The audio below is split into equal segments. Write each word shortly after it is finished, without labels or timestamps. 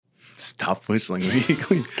stop whistling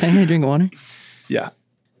immediately. Can I get a drink of water? Yeah.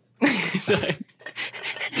 Should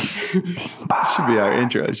be our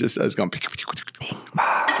intro. It's just us going.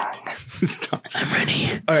 I'm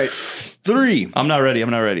ready. All right. 3. I'm not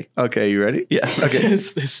ready. Okay, you ready? Yeah. Okay.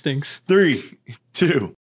 This stinks. 3,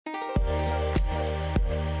 2.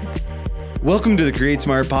 Welcome to the Create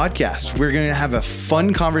Smart podcast. We're going to have a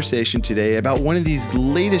fun conversation today about one of these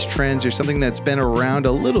latest trends or something that's been around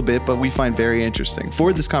a little bit, but we find very interesting.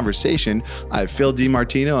 For this conversation, I have Phil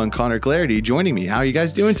DiMartino and Connor Clarity joining me. How are you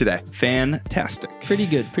guys doing today? Fantastic. Pretty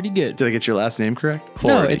good. Did I get your last name correct?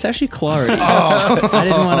 Clarity. No, it's actually Clarity. I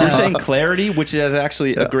didn't want to. You're saying clarity, which is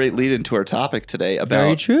actually a great lead into our topic today about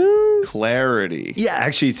Very true. clarity. Yeah,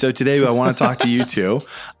 actually, so today I want to talk to you two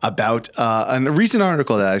about a recent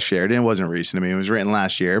article that I shared, and it wasn't recent. I mean, it was written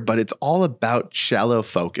last year, but it's all about shallow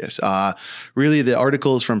focus. Really, the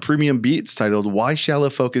article is from Premium Beats titled "Why Shallow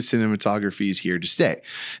Focus Cinematography is Here to Stay."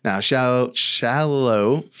 Now,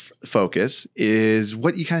 shallow focus is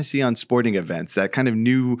what you kind of see on sporting events, that kind of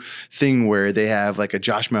new thing where they have like a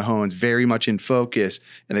Josh Mahomes very much in focus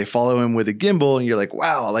and they follow him with a gimbal and you're like,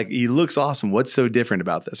 wow, like he looks awesome. What's so different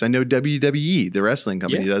about this? I know WWE, the wrestling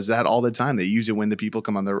company, does that all the time. They use it when the people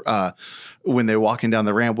come on the when they're walking down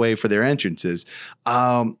the rampway for their entrances.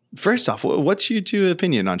 First off, what's your two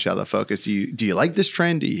opinion on shallow focus? Do you like this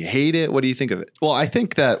trend? Do you hate it? What do you think of it? Well, I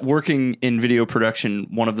think that working in video production,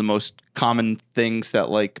 one of the most common things that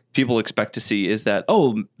like people expect to see is that,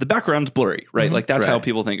 oh, the background's blurry, right? Mm-hmm. Like that's how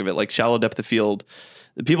people think of it. Like shallow depth of field.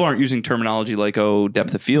 People aren't using terminology like, oh,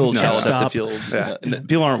 depth of field, shallow depth of field. Yeah.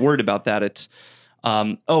 People aren't worried about that. It's,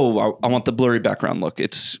 I want the blurry background look.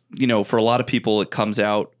 It's, for a lot of people, it comes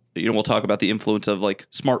out. We'll talk about the influence of like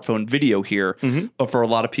smartphone video here. Mm-hmm. But for a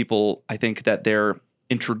lot of people, I think that their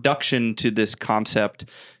introduction to this concept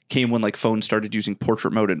came when like phones started using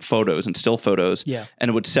portrait mode in photos and still photos. Yeah. And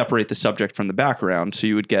it would separate the subject from the background. So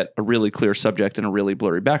you would get a really clear subject and a really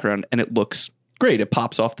blurry background. And it looks great. It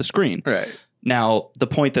pops off the screen. Right. Now, the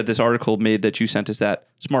point that this article made that you sent is that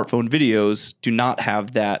smartphone videos do not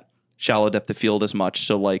have that shallow depth of field as much.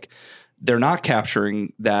 So like they're not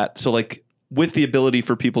capturing that. So like with the ability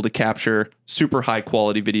for people to capture super high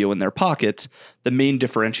quality video in their pockets, the main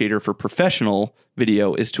differentiator for professional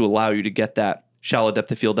video is to allow you to get that shallow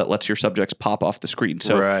depth of field that lets your subjects pop off the screen.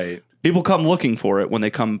 So people come looking for it when they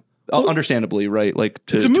come, understandably, right? Like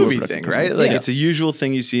it's a movie thing, company. right? Like it's a usual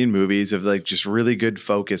thing you see in movies of like just really good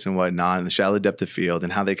focus and whatnot, and the shallow depth of field,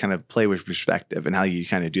 and how they kind of play with perspective and how you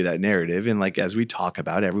kind of do that narrative. And like as we talk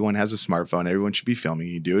about, everyone has a smartphone, everyone should be filming.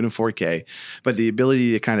 You do it in 4K, but the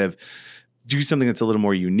ability to kind of do something that's a little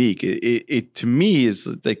more unique. It to me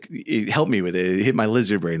is like, it helped me with it. It hit my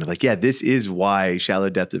lizard brain of like, yeah, this is why shallow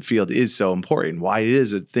depth of field is so important. Why it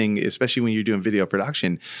is a thing, especially when you're doing video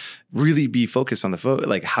production. Really be focused on the photo.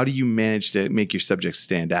 Like, how do you manage to make your subjects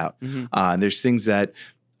stand out? Mm-hmm. And there's things that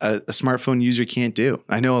a smartphone user can't do.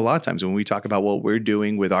 I know a lot of times when we talk about what we're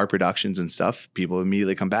doing with our productions and stuff, people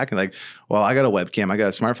immediately come back and like, well, I got a webcam, I got a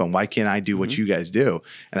smartphone. Why can't I do what you guys do?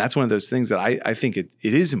 And that's one of those things that I think it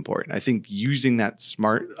is important. I think using that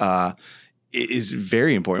smart is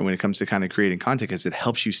very important when it comes to kind of creating content because it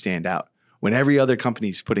helps you stand out. When every other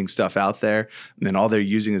company's putting stuff out there and then all they're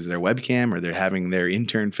using is their webcam or they're having their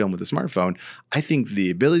intern film with a smartphone, I think the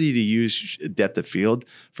ability to use depth of field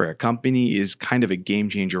for a company is kind of a game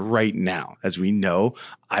changer right now. As we know,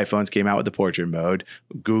 iPhones came out with the portrait mode.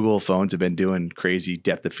 Google phones have been doing crazy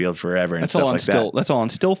depth of field forever and that's stuff all on like still. that. That's all on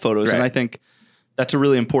still photos. Right. And I think that's a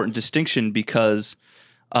really important distinction because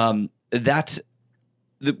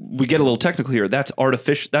we get a little technical here. That's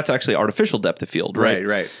artificial. That's actually artificial depth of field, right?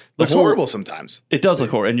 Right. Looks horrible sometimes. It does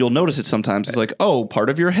look horrible, and you'll notice it sometimes. It's like, oh, part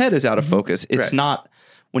of your head is out of focus. It's not.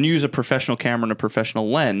 When you use a professional camera and a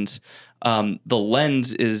professional lens, the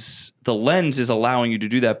lens is allowing you to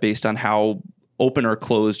do that based on how open or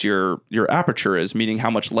closed your aperture is, meaning how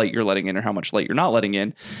much light you're letting in or how much light you're not letting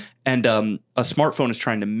in. And a smartphone is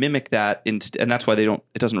trying to mimic that, and that's why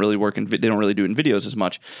it doesn't really work they don't really do it in videos as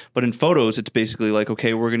much. But in photos, it's basically like,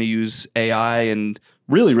 okay, we're going to use AI and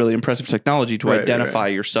really, really impressive technology to identify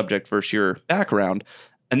your subject versus your background,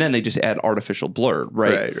 and then they just add artificial blur,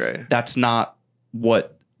 right? Right. That's not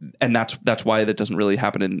what. And that's why that doesn't really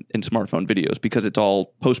happen in smartphone videos because it's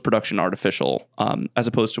all post-production artificial, as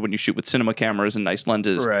opposed to when you shoot with cinema cameras and nice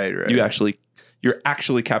lenses. Right. You're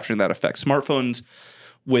actually capturing that effect. Smartphones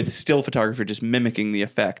with still photography are just mimicking the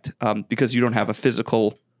effect because you don't have a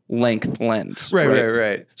physical length lens.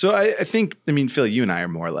 Right. So I think, Phil, you and I are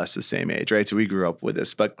more or less the same age, right? So we grew up with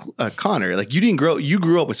this, but Connor, like you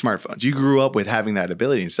grew up with smartphones. You grew up with having that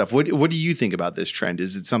ability and stuff. What do you think about this trend?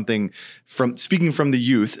 Is it something speaking from the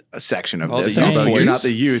youth section of this, although you're not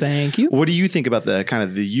the youth. Thank you. What do you think about the kind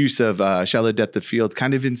of the use of shallow depth of field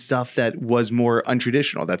kind of in stuff that was more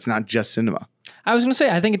untraditional? That's not just cinema. I was going to say,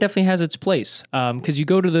 I think it definitely has its place. Because you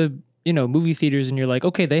go to the movie theaters and you're like,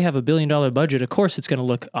 okay, they have $1 billion budget. Of course it's going to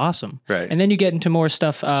look awesome. Right. And then you get into more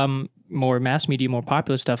stuff, more mass media, more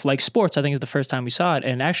popular stuff like sports. I think is the first time we saw it.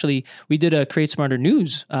 And actually we did a Create Smarter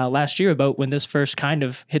News last year about when this first kind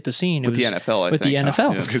of hit the scene. With the NFL, I think. The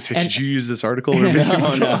NFL. I was going to say, did you use this article?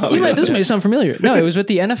 This may sound familiar. No, it was with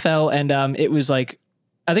the NFL and it was like,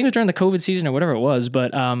 I think it was during the COVID season or whatever it was,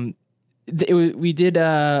 but we did.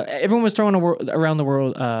 Everyone was throwing around the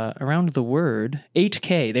word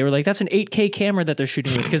 8K. They were like, "That's an 8K camera that they're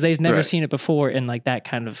shooting with," because they've never seen it before in like that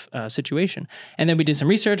kind of situation. And then we did some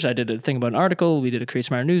research. I did a thing about an article. We did a Create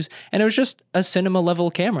Smarter News, and it was just a cinema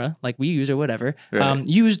level camera, like we use or whatever,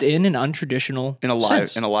 used in an untraditional in a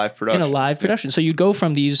live production. So you'd go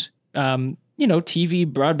from these. TV,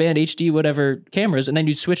 broadband, HD, whatever cameras, and then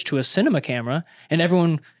you'd switch to a cinema camera, and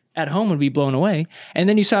everyone at home would be blown away. And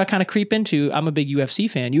then you saw it kind of creep into, I'm a big UFC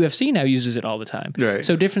fan. UFC now uses it all the time. Right.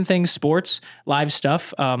 So different things, sports, live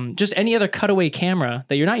stuff, just any other cutaway camera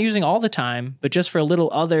that you're not using all the time, but just for a little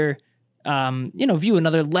other view,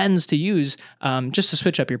 another lens to use, just to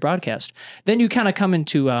switch up your broadcast. Then you kind of come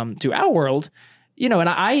into to our world. And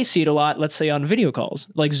I see it a lot, let's say on video calls.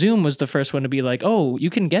 Like Zoom was the first one to be like, oh,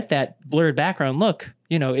 you can get that blurred background look,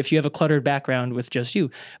 if you have a cluttered background with just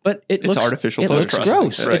you. But it's artificial. It looks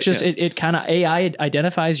gross. Right, it kind of AI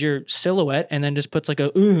identifies your silhouette and then just puts like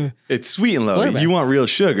a It's sweet and low. You want real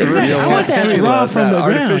sugar. Exactly. I want that raw from the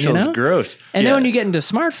ground. Artificial is gross. And then when you get into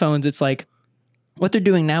smartphones, it's like, what they're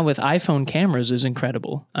doing now with iPhone cameras is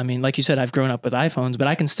incredible. I mean, like you said, I've grown up with iPhones, but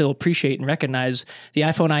I can still appreciate and recognize the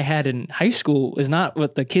iPhone I had in high school is not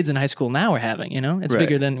what the kids in high school now are having, It's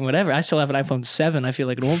bigger than whatever. I still have an iPhone 7. I feel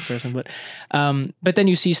like an old person, but then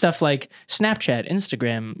you see stuff like Snapchat,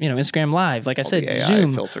 Instagram, Instagram Live, like I said,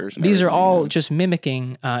 Zoom. Filters these are all just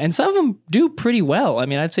mimicking, and some of them do pretty well. I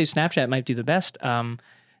mean, I'd say Snapchat might do the best. And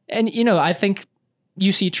I think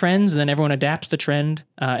you see trends and then everyone adapts the trend,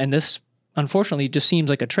 and this unfortunately just seems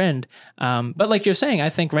like a trend. But like you're saying, I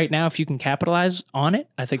think right now, if you can capitalize on it,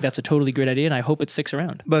 I think that's a totally great idea, and I hope it sticks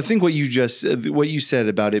around. But I think what you said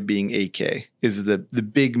about it being 8K is the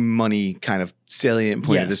big money kind of salient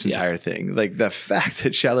point of this entire thing. Like the fact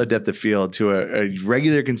that shallow depth of field to a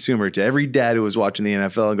regular consumer, to every dad who was watching the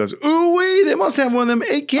NFL and goes, ooh wee, they must have one of them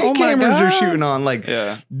 8K cameras they're shooting on. Like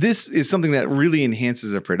this is something that really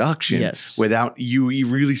enhances a production without you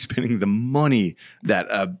really spending the money that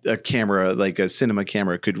a camera, like a cinema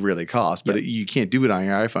camera, could really cost. But you can't do it on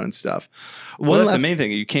your iPhone stuff. Well, that's the main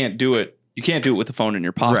thing. You can't do it. You can't do it with the phone in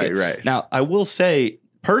your pocket. Right. Now, I will say,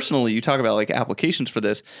 personally, you talk about like applications for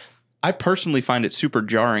this. I personally find it super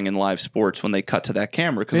jarring in live sports when they cut to that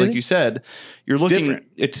camera because, like you said, it's looking different.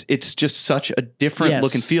 It's just such a different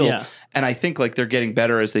look and feel. Yeah. And I think like they're getting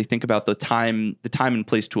better as they think about the time and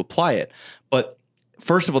place to apply it. But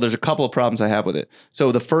first of all, there's a couple of problems I have with it.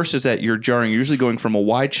 So the first is that you're jarring. You're usually going from a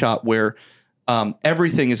wide shot where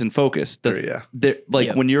everything is in focus.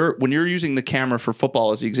 When you're using the camera for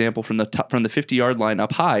football as the example from the 50-yard line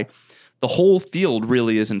up high. The whole field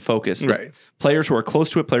really is in focus. Right. Players who are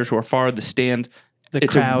close to it, players who are far, the stand.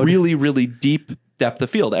 It's crowd. A really, really deep depth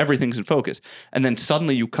of field. Everything's in focus. And then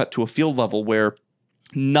suddenly you cut to a field level where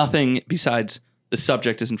nothing besides the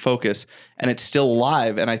subject is in focus and it's still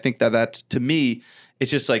live. And I think that's, to me,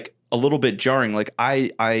 it's just like a little bit jarring. Like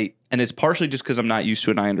and it's partially just because I'm not used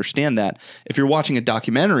to it and I understand that. If you're watching a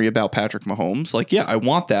documentary about Patrick Mahomes, like, I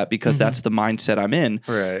want that because that's the mindset I'm in.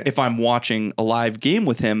 Right. If I'm watching a live game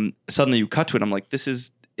with him, suddenly you cut to it, I'm like,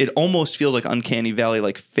 it almost feels like uncanny valley,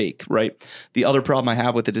 like fake, right? The other problem I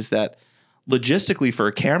have with it is that logistically for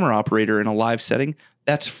a camera operator in a live setting,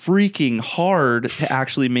 that's freaking hard to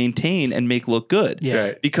actually maintain and make look good. Yeah.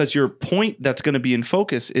 Right. Because your point that's going to be in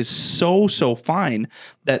focus is so fine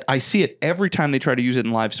that I see it every time they try to use it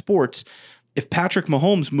in live sports. If Patrick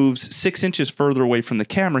Mahomes moves 6 inches further away from the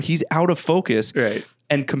camera, he's out of focus. Right.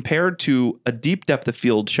 And compared to a deep depth of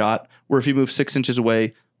field shot, where if he moves 6 inches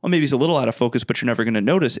away, well, maybe he's a little out of focus, but you're never going to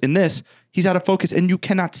notice. In this, he's out of focus and you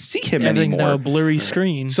cannot see him Everything's anymore. now a blurry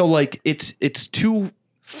screen. So like it's too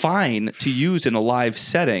fine to use in a live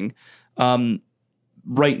setting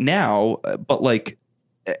right now, but like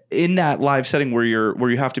in that live setting where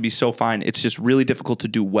you have to be so fine, it's just really difficult to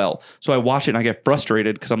do well. So I watch it and I get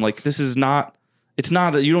frustrated because I'm like, this is not It's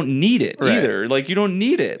not, you don't need it either. Like you don't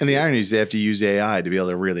need it. And the irony is they have to use AI to be able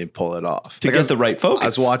to really pull it off. To get the right focus. I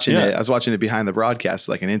was watching it. I was watching it behind the broadcast,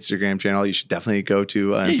 like an Instagram channel. You should definitely go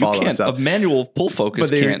to and follow and stuff. A manual pull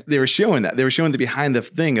focus But they were showing that. They were showing the behind the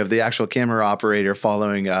thing of the actual camera operator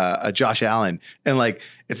following a Josh Allen. And like,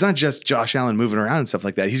 it's not just Josh Allen moving around and stuff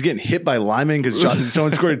like that. He's getting hit by linemen because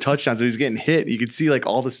someone scored a touchdown. So he's getting hit. You can see like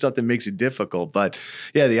all the stuff that makes it difficult. But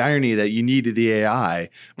yeah, the irony that you needed the AI,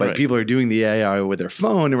 but people are doing the AI with their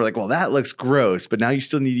phone. And we're like, well, that looks gross. But now you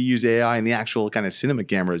still need to use AI in the actual kind of cinema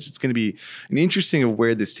cameras. It's going to be an interesting of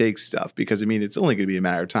where this takes stuff because I mean, it's only going to be a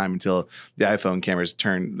matter of time until the iPhone cameras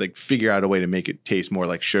figure out a way to make it taste more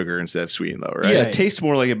like sugar instead of sweet and low, right? Yeah, it tastes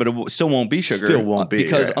more like it, but it still won't be sugar. Still won't be.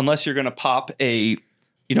 Because unless you're going to pop a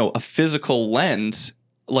physical lens,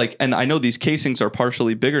 like, and I know these casings are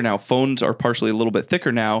partially bigger now, phones are partially a little bit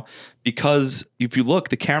thicker now, because if you look,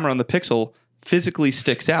 the camera on the Pixel physically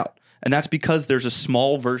sticks out. And that's because there's a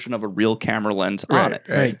small version of a real camera lens on it.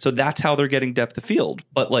 Right. So that's how they're getting depth of field.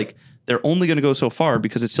 But like, they're only going to go so far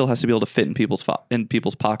because it still has to be able to fit in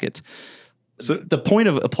people's pockets. So the point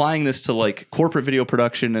of applying this to like corporate video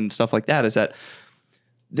production and stuff like that is that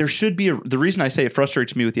there should be the reason I say it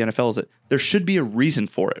frustrates me with the NFL is that there should be a reason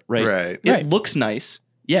for it, right? Right. It looks nice.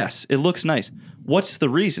 Yes, it looks nice. What's the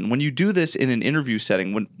reason? When you do this in an interview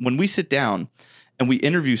setting, when we sit down and we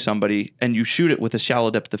interview somebody and you shoot it with a shallow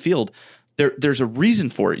depth of field, there's a reason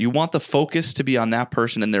for it. You want the focus to be on that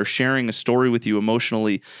person and they're sharing a story with you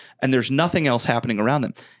emotionally and there's nothing else happening around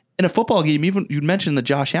them. In a football game, even you mentioned the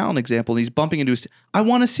Josh Allen example, and he's bumping into his. I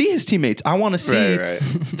want to see his teammates. I want to see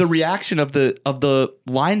the reaction of the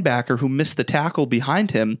linebacker who missed the tackle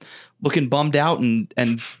behind him, looking bummed out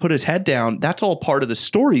and put his head down. That's all part of the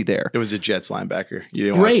story there. It was a Jets linebacker. You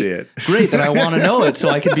didn't want to see it. Great, and I want to know it so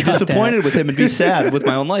I can be disappointed with him and be sad with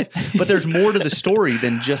my own life. But there's more to the story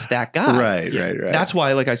than just that guy. Right. That's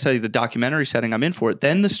why, like I said, the documentary setting, I'm in for it.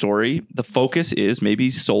 Then the story, the focus is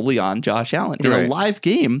maybe solely on Josh Allen. In a live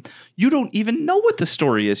game, you don't even know what the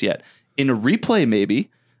story is yet. In a replay, maybe.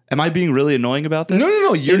 Am I being really annoying about this?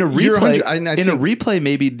 No. In a replay,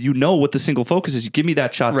 maybe you know what the single focus is. You give me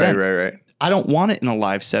that shot then. Right. I don't want it in a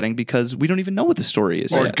live setting because we don't even know what the story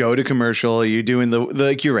is. Or yet. go to commercial. You're doing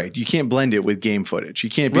like you're right. You can't blend it with game footage. You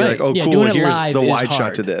can't be like, oh, yeah, cool. Here's the wide hard.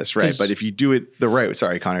 shot to this, right? But if you do it the right,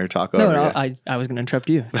 sorry, Connor, talk over. No, I was going to interrupt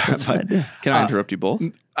you. That's what I do. Can I interrupt you both?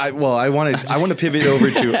 I want to pivot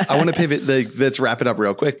over to. I want to pivot. Let's wrap it up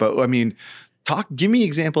real quick. But I mean. Give me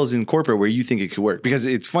examples in corporate where you think it could work, because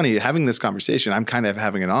it's funny having this conversation. I'm kind of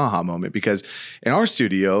having an aha moment because in our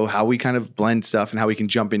studio, how we kind of blend stuff and how we can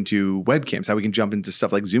jump into webcams, how we can jump into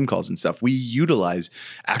stuff like Zoom calls and stuff. We utilize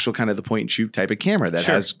actual kind of the point and shoot type of camera that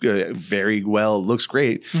has very well, looks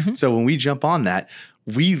great. Mm-hmm. So when we jump on that,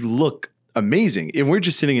 we look amazing. And we're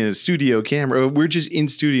just sitting in a studio camera. We're just in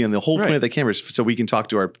studio, and the whole point of the camera is so we can talk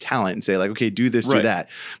to our talent and say like, okay, do this, do that.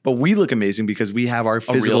 But we look amazing because we have our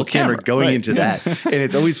physical camera going into that. And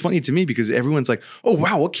it's always funny to me because everyone's like, oh,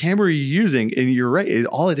 wow, what camera are you using? And you're right.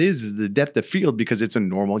 All it is the depth of field because it's a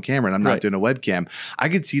normal camera and I'm not doing a webcam. I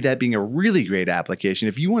could see that being a really great application.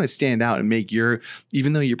 If you want to stand out and make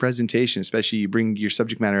even though your presentation, especially you bring your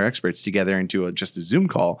subject matter experts together into just a Zoom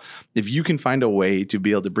call, if you can find a way to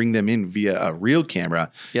be able to bring them in via a real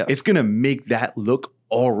camera, it's going to make that look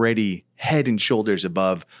already head and shoulders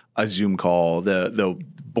above a Zoom call. The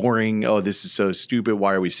boring, oh, this is so stupid.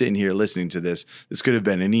 Why are we sitting here listening to this? This could have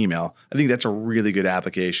been an email. I think that's a really good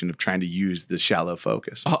application of trying to use the shallow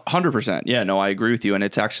focus. 100%. Yeah, no, I agree with you. And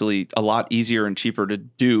it's actually a lot easier and cheaper to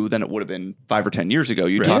do than it would have been 5 or 10 years ago.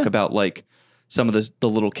 You talk about like some of the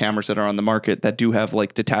little cameras that are on the market that do have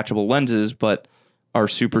like detachable lenses, but are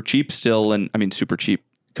super cheap still. And I mean, super cheap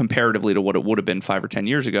comparatively to what it would have been 5 or 10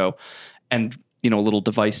 years ago. And, a little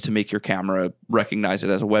device to make your camera recognize it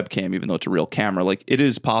as a webcam, even though it's a real camera. Like, it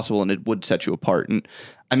is possible and it would set you apart. And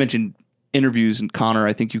I mentioned interviews, and Connor,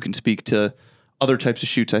 I think you can speak to other types of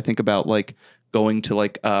shoots. I think about like going to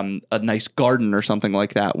like a nice garden or something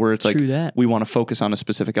like that, where it's we want to focus on a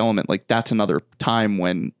specific element. Like, that's another time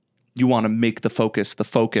when you want to make the focus,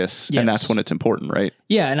 and that's when it's important, right?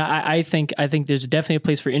 Yeah, and I think there's definitely a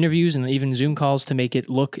place for interviews and even Zoom calls to make it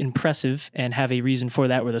look impressive and have a reason for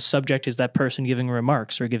that, where the subject is that person giving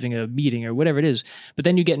remarks or giving a meeting or whatever it is. But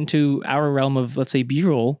then you get into our realm of, let's say,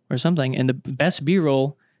 B-roll or something, and the best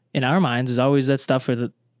B-roll in our minds is always that stuff where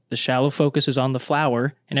the shallow focus is on the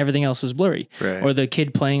flower and everything else is blurry. Right. Or the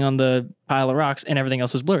kid playing on the pile of rocks and everything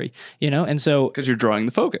else is blurry, And so... Because you're drawing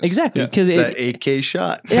the focus. Exactly. Because that 8K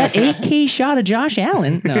shot. That 8K shot of Josh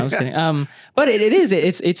Allen. No, I was kidding. But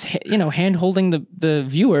it's hand holding the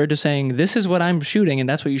viewer to saying, this is what I'm shooting and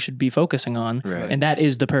that's what you should be focusing on. Right. And that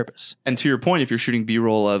is the purpose. And to your point, if you're shooting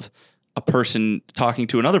B-roll of a person talking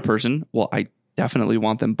to another person, well, I definitely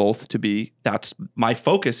want them both to be, that's my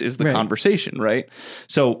focus is the Right. conversation, right?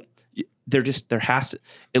 So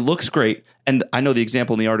it looks great. And I know the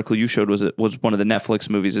example in the article you showed was one of the Netflix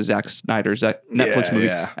movies, is Zack Snyder's Netflix movie.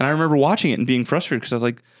 Yeah. And I remember watching it and being frustrated because I was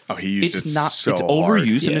like, Oh, he used it's it not, so it's hard.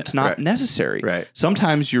 overused and Yeah. it's not Right. necessary. Right.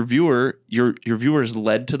 Sometimes your viewer is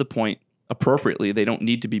led to the point appropriately. They don't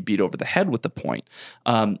need to be beat over the head with the point.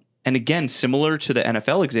 And again, similar to the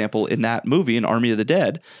NFL example in that movie, in Army of the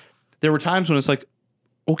Dead, there were times when it's like,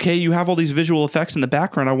 okay, you have all these visual effects in the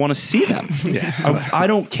background. I want to see them. I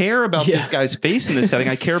don't care about this guy's face in this setting.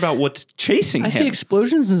 I care about what's chasing I him. see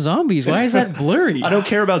explosions and zombies. Why is that blurry? I don't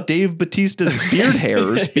care about Dave Bautista's beard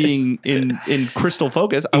hairs being in crystal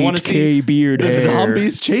focus. I want to see beard the hair.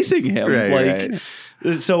 zombies chasing him. Right,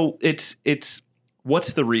 So it's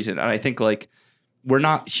what's the reason? And I think like we're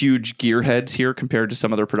not huge gearheads here compared to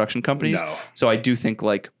some other production companies. No. So I do think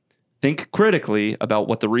think critically about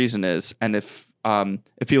what the reason is, and if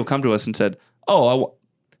people come to us and said,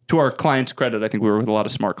 to our clients' credit, I think we work with a lot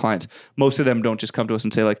of smart clients. Most of them don't just come to us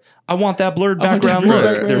and say like, I want that blurred background look.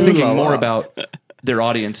 blurred They're background. thinking Blah, more blah. about their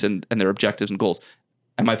audience and their objectives and goals.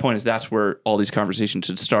 And my point is that's where all these conversations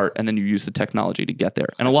should start. And then you use the technology to get there.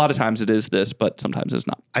 And a lot of times it is this, but sometimes it's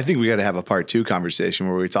not. I think we got to have a part 2 conversation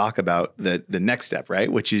where we talk about the next step,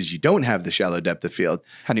 right? Which is you don't have the shallow depth of field.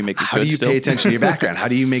 How do you make it How good do you still? pay attention to your background? How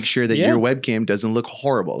do you make sure that Yeah. your webcam doesn't look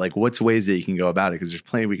horrible? Like what's ways that you can go about it? Because there's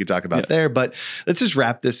plenty we could talk about there. But let's just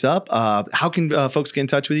wrap this up. How can folks get in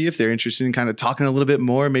touch with you if they're interested in kind of talking a little bit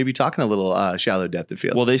more, maybe talking a little shallow depth of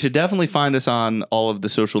field? Well, they should definitely find us on all of the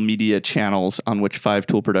social media channels on which Five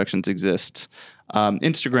Tool Productions exists.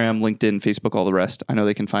 Instagram, LinkedIn, Facebook, all the rest. I know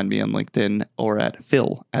they can find me on LinkedIn or at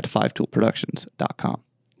phil@fivetoolproductions.com.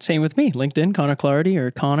 Same with me. LinkedIn, Connor Clarity,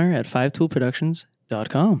 or Connor at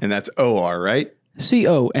 5toolproductions.com. And that's OR, right?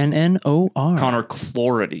 CONNOR. Connor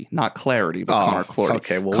Clarity, not Clarity, but Oh, Connor Clarity.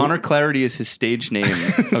 okay, well- Connor Clarity is his stage name.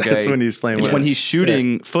 Okay, That's when he's playing It's with when us. he's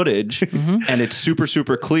shooting footage and it's super,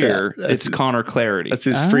 super clear. Yeah, that's- it's Connor Clarity. That's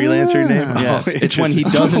his freelancer name. Yes, Oh, it's when he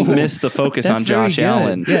interesting. doesn't miss the focus That's on very Josh good.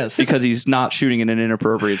 Allen Yes. because he's not shooting in an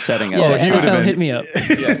inappropriate setting. Yeah, at the he time. would've NFL been- hit me up.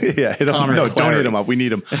 Yeah, hit him. Connor No, don't Clarity. hit him up. We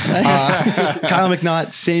need him. Kyle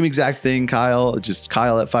McNaught, same exact thing. Just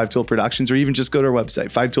Kyle at 5Tool Productions, or even just go to our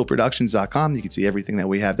website, 5toolproductions.com. You can see everything that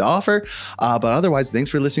we have to offer. But otherwise, thanks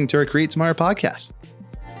for listening to our Create Tomorrow podcast.